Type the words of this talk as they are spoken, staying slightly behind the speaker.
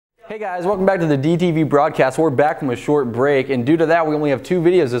Hey guys, welcome back to the DTV broadcast. We're back from a short break, and due to that, we only have 2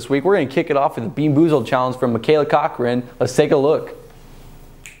 videos this week. We're going to kick it off with the Bean Boozled challenge from Michaela Cochran. Let's take a look.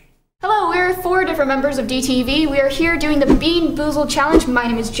 Hello, we're 4 different members of DTV. We are here doing the Bean Boozled challenge. My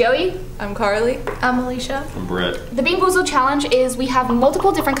name is Joey. I'm Carly. I'm Alicia. I'm Brett. The Bean Boozled challenge is we have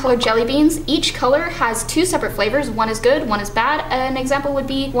multiple different colored jelly beans. Each color has 2 separate flavors. One is good, one is bad. An example would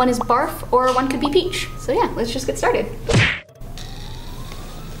be one is barf or one could be peach. So yeah, let's just get started.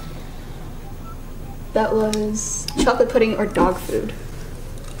 That was chocolate pudding or dog food.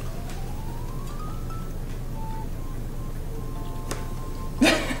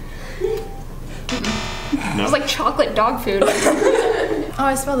 It was like chocolate dog food. Oh,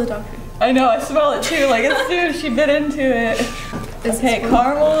 I smell the dog food. I know, I smell it too, like as soon as she bit into it. Okay,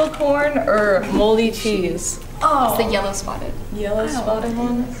 caramel corn or moldy cheese? Oh. It's the yellow spotted. Yellow spotted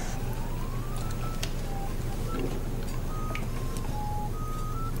one?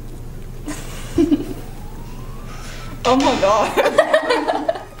 Oh my god.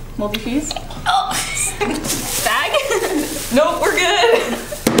 Moldy cheese? Oh, bag? Nope, we're good.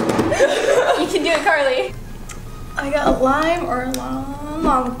 You can do it, Carly. I got a lime or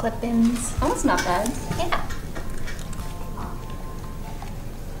long clippings. Oh, that's not bad. Yeah.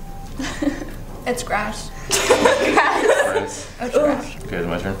 It's grass. Grass. Oh, it's grass. Okay, it's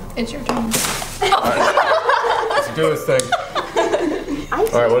my turn. It's your turn. Let's do this thing.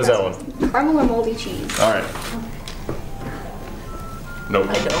 Alright, what is that one? Caramel or moldy cheese? Alright. Nope.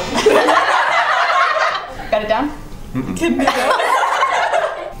 I don't. Got it down? Can we go?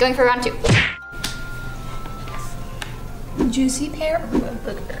 Going for round 2. Juicy pear or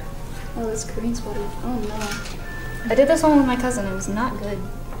booger? Oh, this Korean spotted. Oh no. I did this one with my cousin. It was not good.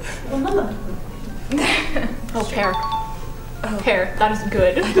 Well, Oh, pear. Oh. Pear. That is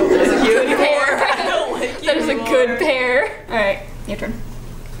good. I don't like you anymore. Pear. I don't like you That is a anymore. good pear. Alright, your turn.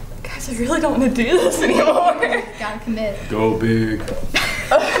 Guys, I really don't want to do this anymore. gotta commit. Go big.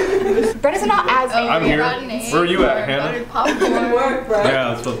 Brett is not as angry. I'm here. Got an egg Where are you at, or Hannah? Buttered popcorn. Work, bro.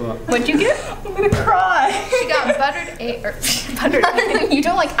 Yeah, that's what I thought. What'd you get? I'm gonna cry. She got buttered egg or Buttered. You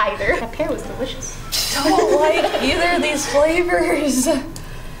don't like either. That pear was delicious. I don't like either of these flavors.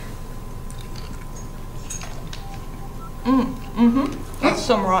 That's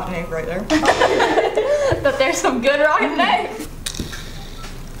some rotten egg right there. But there's some good rotten egg.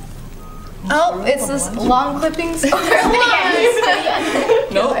 Oh, it's this long clippings. Yes.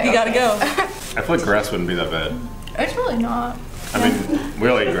 Nope, you gotta go. I feel like grass wouldn't be that bad. It's really not. I mean, we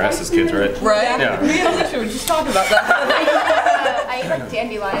all ate grass as kids, right? Right? Yeah. Me and Alicia were just talking about that. I eat like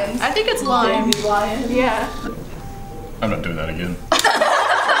dandelions. I think it's lime. Yeah. I'm not doing that again.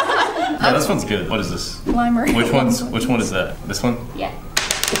 Yeah, this one's good. What is this? Limery. Which one is that? This one? Yeah.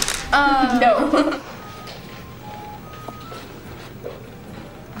 No.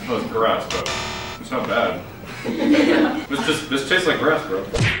 Oh, it's grass, bro. It's not bad. This tastes like grass, bro.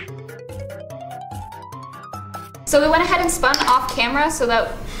 So we went ahead and spun off camera so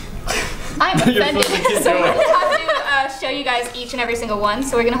that I'm You're offended. supposed to keep So we're going. gonna have to show you guys each and every single one.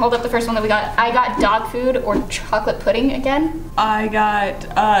 So we're gonna hold up the first one that we got. I got dog food or chocolate pudding again. I got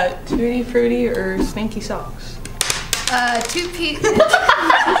Tutti Frutti or Stinky Socks. Toothpaste Toothpaste.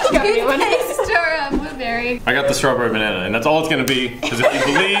 or blueberry. I got the strawberry banana, and that's all it's gonna be, because if you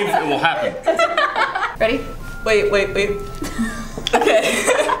believe, it will happen. Ready? Wait. Okay.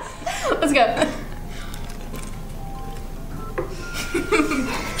 Let's go.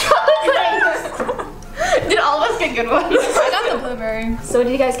 Chocolate pudding. Did all of us get good ones? I got the blueberry. So what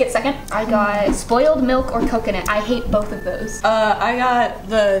did you guys get second? I got spoiled milk or coconut. I hate both of those. I got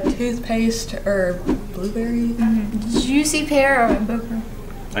the toothpaste or blueberry. Juicy pear or booger.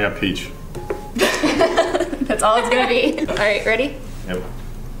 I got peach. That's all it's gonna be. All right, ready? Yep.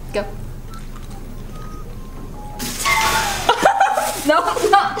 Go. No.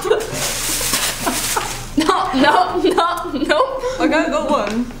 I gotta go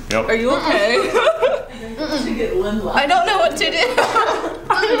one. Yep. Are you okay? I don't know what to do.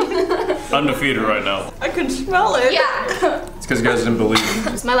 Undefeated right now. I can smell it. Yeah. It's because you guys didn't believe.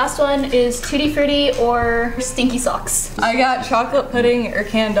 So my last one is Tutti Frutti or Stinky Socks. I got chocolate pudding or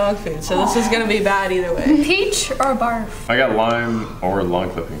canned dog food, so this is gonna be bad either way. Peach or barf. I got lime or lawn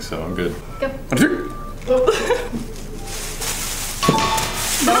clippings, so I'm good. Go.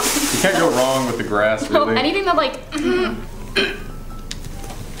 You can't go wrong with the grass, Oh, really. anything that like.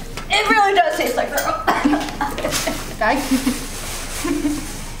 It really does taste like her. Bag.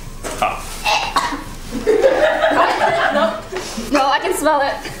 Ha. No, I can smell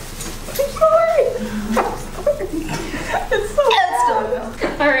it. It's still milk.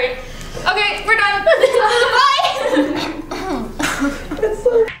 All right. Okay, we're done. Bye.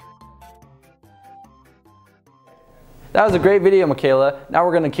 That was a great video, Michaela. Now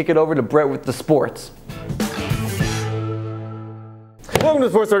we're going to kick it over to Brett with the sports. Welcome to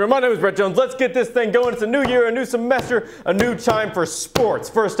Sports Circle. My name is Brett Jones. Let's get this thing going. It's a new year, a new semester, a new time for sports.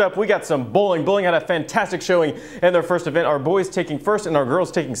 First up, we got some bowling. Bowling had a fantastic showing in their first event. Our boys taking first and our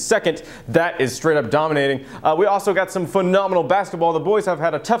girls taking second. That is straight up dominating. We also got some phenomenal basketball. The boys have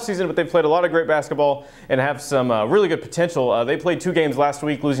had a tough season, but they've played a lot of great basketball and have some really good potential. They played 2 games last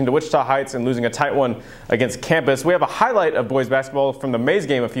week, losing to Wichita Heights and losing a tight one against Campus. We have a highlight of boys basketball from the Mays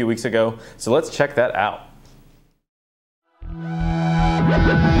game a few weeks ago, so let's check that out.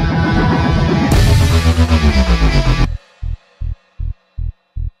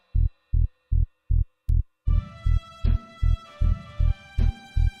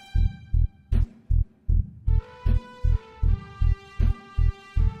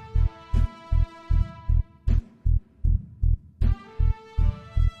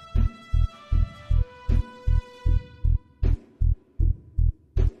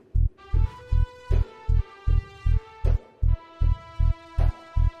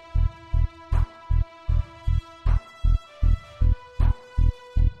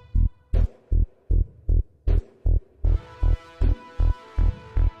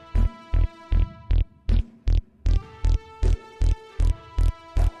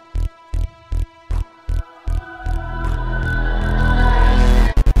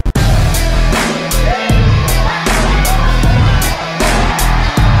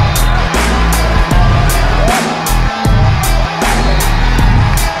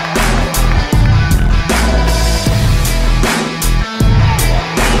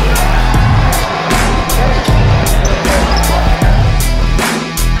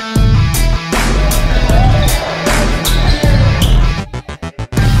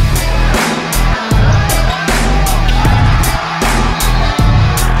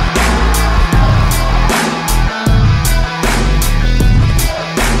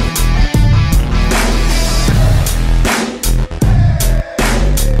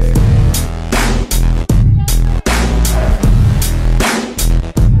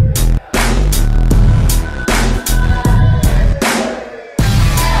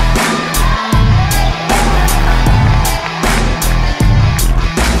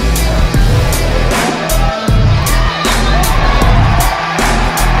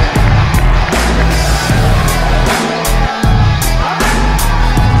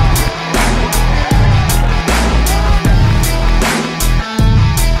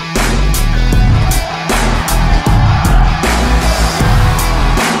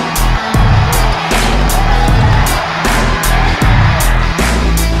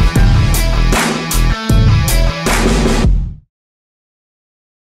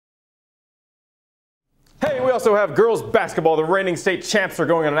 We also have girls basketball. The reigning state champs are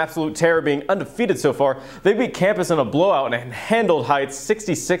going on an absolute tear, being undefeated so far. They beat Campus in a blowout and handled Heights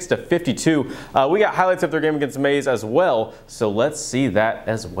 66-52. We got highlights of their game against Mays as well, so let's see that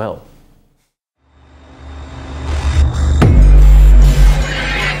as well.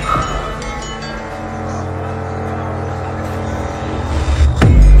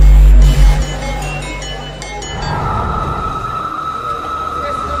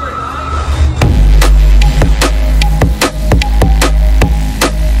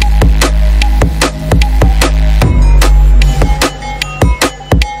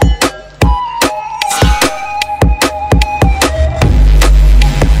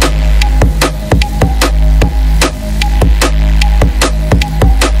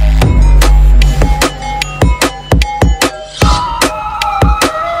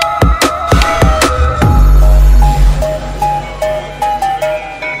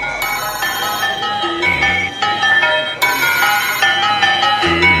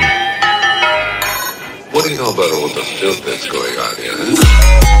 What do you know about all the filth that's going on here?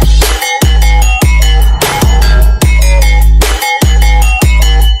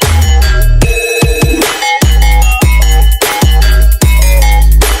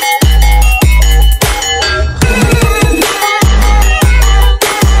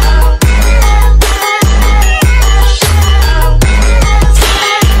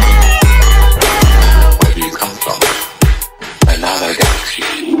 Where do you come from? Another galaxy.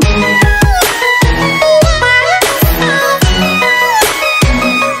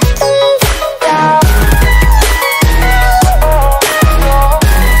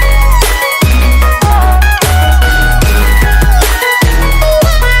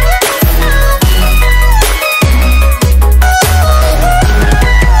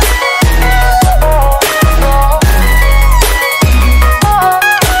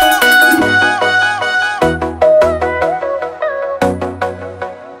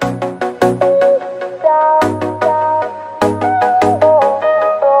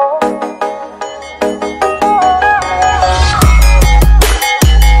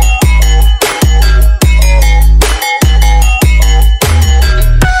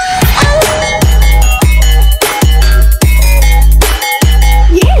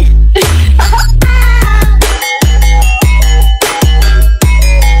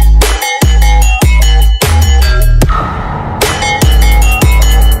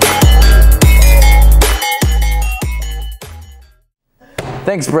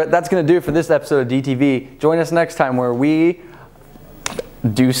 Thanks, Brett. That's going to do it for this episode of DTV. Join us next time where we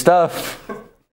do stuff.